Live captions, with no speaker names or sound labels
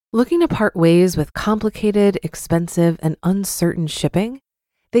Looking to part ways with complicated, expensive, and uncertain shipping?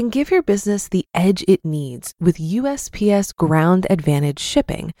 Then give your business the edge it needs with USPS Ground Advantage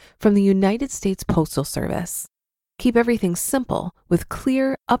shipping from the United States Postal Service. Keep everything simple with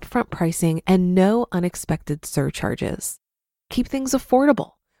clear, upfront pricing and no unexpected surcharges. Keep things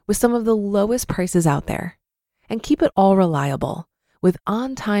affordable with some of the lowest prices out there. And keep it all reliable with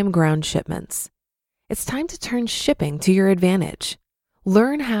on-time ground shipments. It's time to turn shipping to your advantage.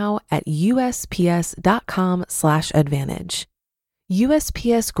 Learn how at USPS.com/advantage.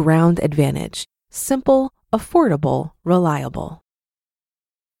 USPS Ground Advantage. Simple, affordable, reliable.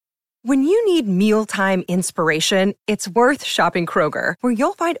 When you need mealtime inspiration, it's worth shopping Kroger, where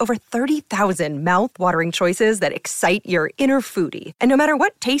you'll find over 30,000 mouth-watering choices that excite your inner foodie. And no matter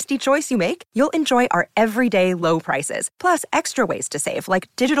what tasty choice you make, you'll enjoy our everyday low prices, plus extra ways to save, like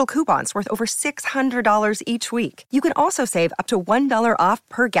digital coupons worth over $600 each week. You can also save up to $1 off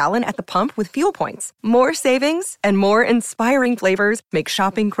per gallon at the pump with fuel points. More savings and more inspiring flavors make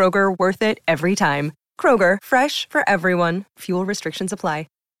shopping Kroger worth it every time. Kroger, fresh for everyone. Fuel restrictions apply.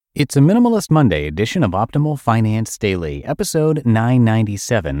 It's a Minimalist Monday edition of Optimal Finance Daily, episode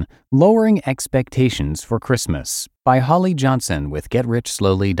 997, Lowering Expectations for Christmas, by Holly Johnson with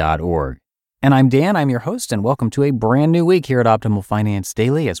GetRichSlowly.org. And I'm Dan, I'm your host, and welcome to a brand new week here at Optimal Finance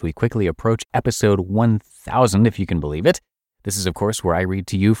Daily as we quickly approach episode 1000, if you can believe it. This is, of course, where I read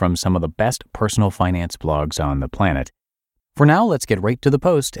to you from some of the best personal finance blogs on the planet. For now, let's get right to the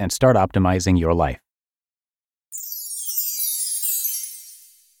post and start optimizing your life.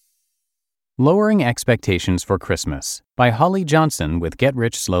 Lowering Expectations for Christmas, by Holly Johnson with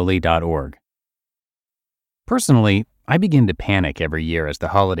GetRichSlowly.org. Personally, I begin to panic every year as the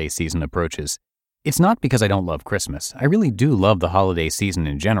holiday season approaches. It's not because I don't love Christmas. I really do love the holiday season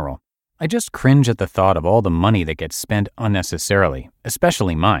in general. I just cringe at the thought of all the money that gets spent unnecessarily,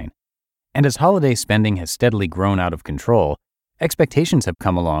 especially mine. And as holiday spending has steadily grown out of control, expectations have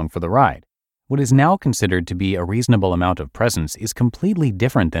come along for the ride. What is now considered to be a reasonable amount of presents is completely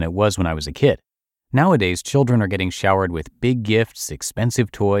different than it was when I was a kid. Nowadays, children are getting showered with big gifts,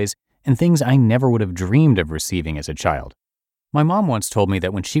 expensive toys, and things I never would have dreamed of receiving as a child. My mom once told me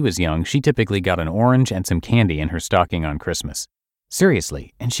that when she was young, she typically got an orange and some candy in her stocking on Christmas.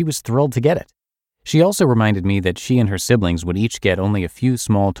 Seriously, and she was thrilled to get it. She also reminded me that she and her siblings would each get only a few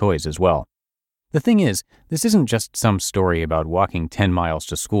small toys as well. The thing is, this isn't just some story about walking 10 miles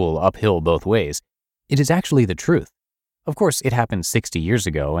to school uphill both ways. It is actually the truth. Of course, it happened 60 years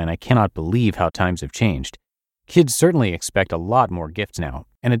ago, and I cannot believe how times have changed. Kids certainly expect a lot more gifts now,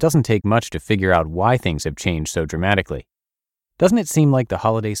 and it doesn't take much to figure out why things have changed so dramatically. Doesn't it seem like the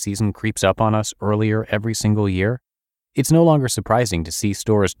holiday season creeps up on us earlier every single year? It's no longer surprising to see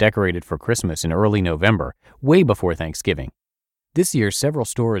stores decorated for Christmas in early November, way before Thanksgiving. This year, several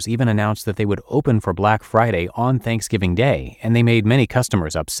stores even announced that they would open for Black Friday on Thanksgiving Day, and they made many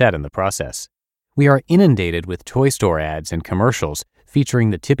customers upset in the process. We are inundated with toy store ads and commercials featuring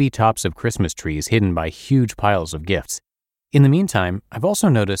the tippy tops of Christmas trees hidden by huge piles of gifts. In the meantime, I've also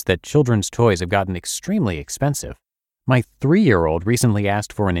noticed that children's toys have gotten extremely expensive. My 3-year-old recently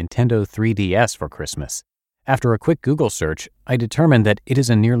asked for a Nintendo 3DS for Christmas. After a quick Google search, I determined that it is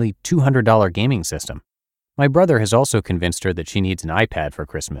a nearly $200 gaming system. My brother has also convinced her that she needs an iPad for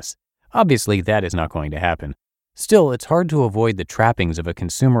Christmas. Obviously, that is not going to happen. Still, it's hard to avoid the trappings of a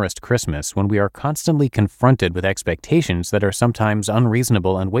consumerist Christmas when we are constantly confronted with expectations that are sometimes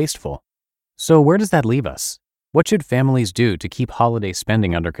unreasonable and wasteful. So where does that leave us? What should families do to keep holiday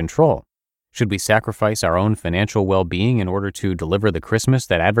spending under control? Should we sacrifice our own financial well-being in order to deliver the Christmas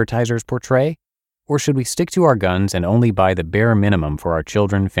that advertisers portray? Or should we stick to our guns and only buy the bare minimum for our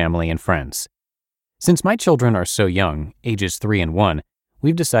children, family, and friends? Since my children are so young, ages 3 and 1,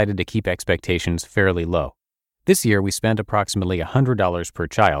 we've decided to keep expectations fairly low. This year, we spent approximately $100 per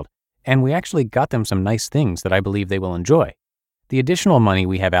child, and we actually got them some nice things that I believe they will enjoy. The additional money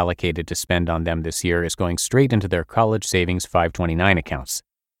we have allocated to spend on them this year is going straight into their college savings 529 accounts.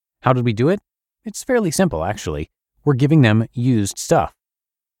 How did we do it? It's fairly simple, actually. We're giving them used stuff.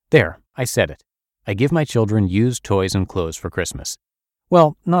 There, I said it. I give my children used toys and clothes for Christmas.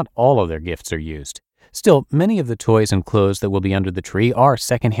 Well, not all of their gifts are used. Still, many of the toys and clothes that will be under the tree are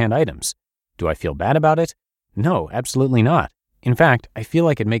secondhand items. Do I feel bad about it? No, absolutely not. In fact, I feel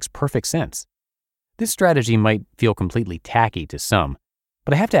like it makes perfect sense. This strategy might feel completely tacky to some,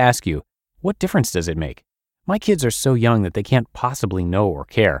 but I have to ask you, what difference does it make? My kids are so young that they can't possibly know or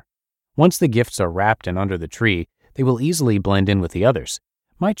care. Once the gifts are wrapped and under the tree, they will easily blend in with the others.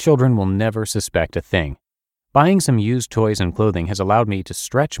 My children will never suspect a thing. Buying some used toys and clothing has allowed me to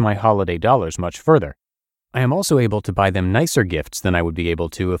stretch my holiday dollars much further. I am also able to buy them nicer gifts than I would be able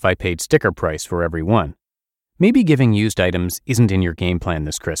to if I paid sticker price for every one. Maybe giving used items isn't in your game plan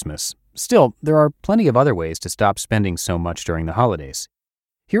this Christmas. Still, there are plenty of other ways to stop spending so much during the holidays.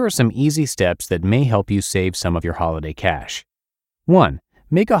 Here are some easy steps that may help you save some of your holiday cash. 1.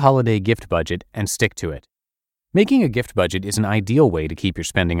 Make a holiday gift budget and stick to it. Making a gift budget is an ideal way to keep your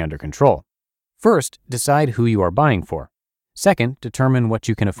spending under control. First, decide who you are buying for. Second, determine what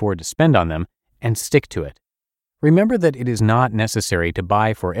you can afford to spend on them and stick to it. Remember that it is not necessary to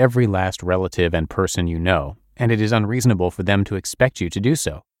buy for every last relative and person you know, and it is unreasonable for them to expect you to do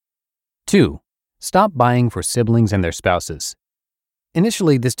so. 2. Stop buying for siblings and their spouses.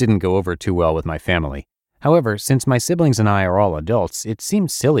 Initially, this didn't go over too well with my family. However, since my siblings and I are all adults, it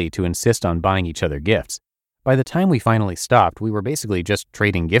seemed silly to insist on buying each other gifts. By the time we finally stopped, we were basically just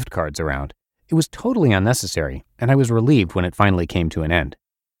trading gift cards around. It was totally unnecessary, and I was relieved when it finally came to an end.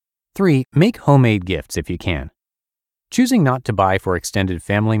 3. Make homemade gifts if you can. Choosing not to buy for extended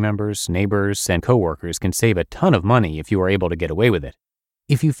family members, neighbors, and coworkers can save a ton of money if you are able to get away with it.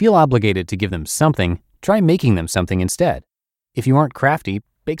 If you feel obligated to give them something, try making them something instead. If you aren't crafty,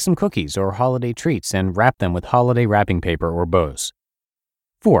 bake some cookies or holiday treats and wrap them with holiday wrapping paper or bows.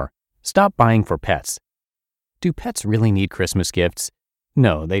 4. Stop buying for pets. Do pets really need Christmas gifts?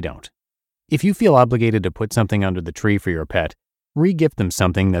 No, they don't. If you feel obligated to put something under the tree for your pet, re-gift them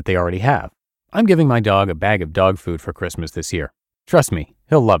something that they already have. I'm giving my dog a bag of dog food for Christmas this year. Trust me,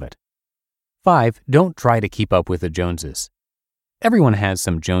 he'll love it. 5. Don't try to keep up with the Joneses. Everyone has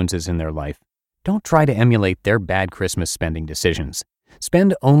some Joneses in their life. Don't try to emulate their bad Christmas spending decisions.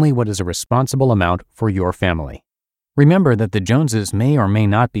 Spend only what is a responsible amount for your family. Remember that the Joneses may or may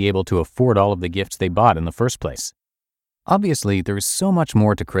not be able to afford all of the gifts they bought in the first place. Obviously, there is so much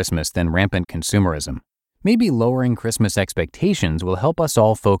more to Christmas than rampant consumerism. Maybe lowering Christmas expectations will help us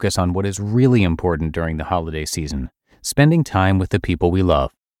all focus on what is really important during the holiday season, spending time with the people we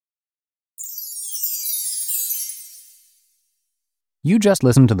love. You just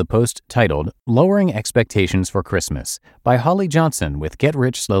listened to the post titled Lowering Expectations for Christmas by Holly Johnson with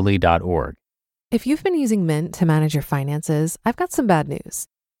GetRichSlowly.org. If you've been using Mint to manage your finances, I've got some bad news.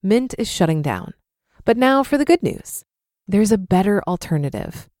 Mint is shutting down. But now for the good news. There's a better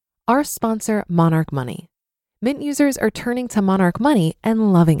alternative. Our sponsor, Monarch Money. Mint users are turning to Monarch Money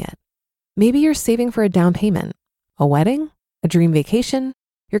and loving it. Maybe you're saving for a down payment, a wedding, a dream vacation,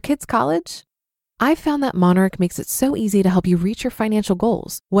 your kid's college. I've found that Monarch makes it so easy to help you reach your financial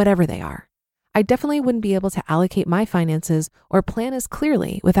goals, whatever they are. I definitely wouldn't be able to allocate my finances or plan as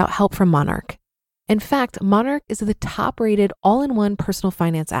clearly without help from Monarch. In fact, Monarch is the top-rated all-in-one personal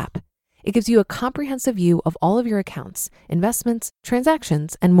finance app. It gives you a comprehensive view of all of your accounts, investments,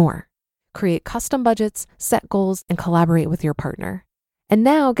 transactions, and more. Create custom budgets, set goals, and collaborate with your partner. And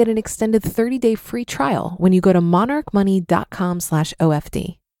now get an extended 30-day free trial when you go to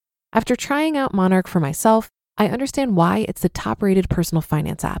monarchmoney.com/OFD. After trying out Monarch for myself, I understand why it's the top-rated personal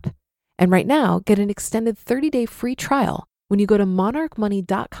finance app. And right now, get an extended 30-day free trial when you go to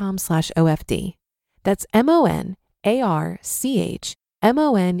monarchmoney.com/OFD. That's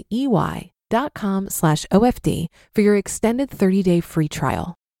monarchmoney.com/OFD for your extended 30-day free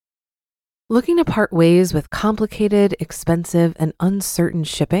trial. Looking to part ways with complicated, expensive, and uncertain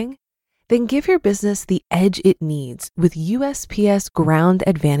shipping? Then give your business the edge it needs with USPS Ground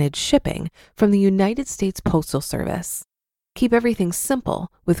Advantage shipping from the United States Postal Service. Keep everything simple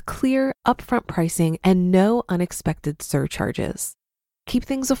with clear, upfront pricing and no unexpected surcharges. Keep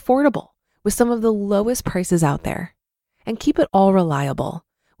things affordable with some of the lowest prices out there. And keep it all reliable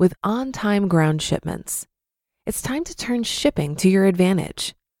with on-time ground shipments. It's time to turn shipping to your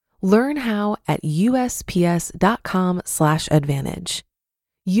advantage. Learn how at USPS.com/advantage.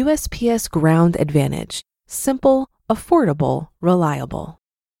 USPS Ground Advantage. Simple, affordable, reliable.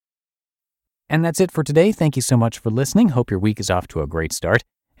 And that's it for today. Thank you so much for listening. Hope your week is off to a great start.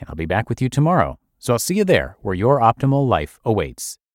 And I'll be back with you tomorrow. So I'll see you there where your optimal life awaits.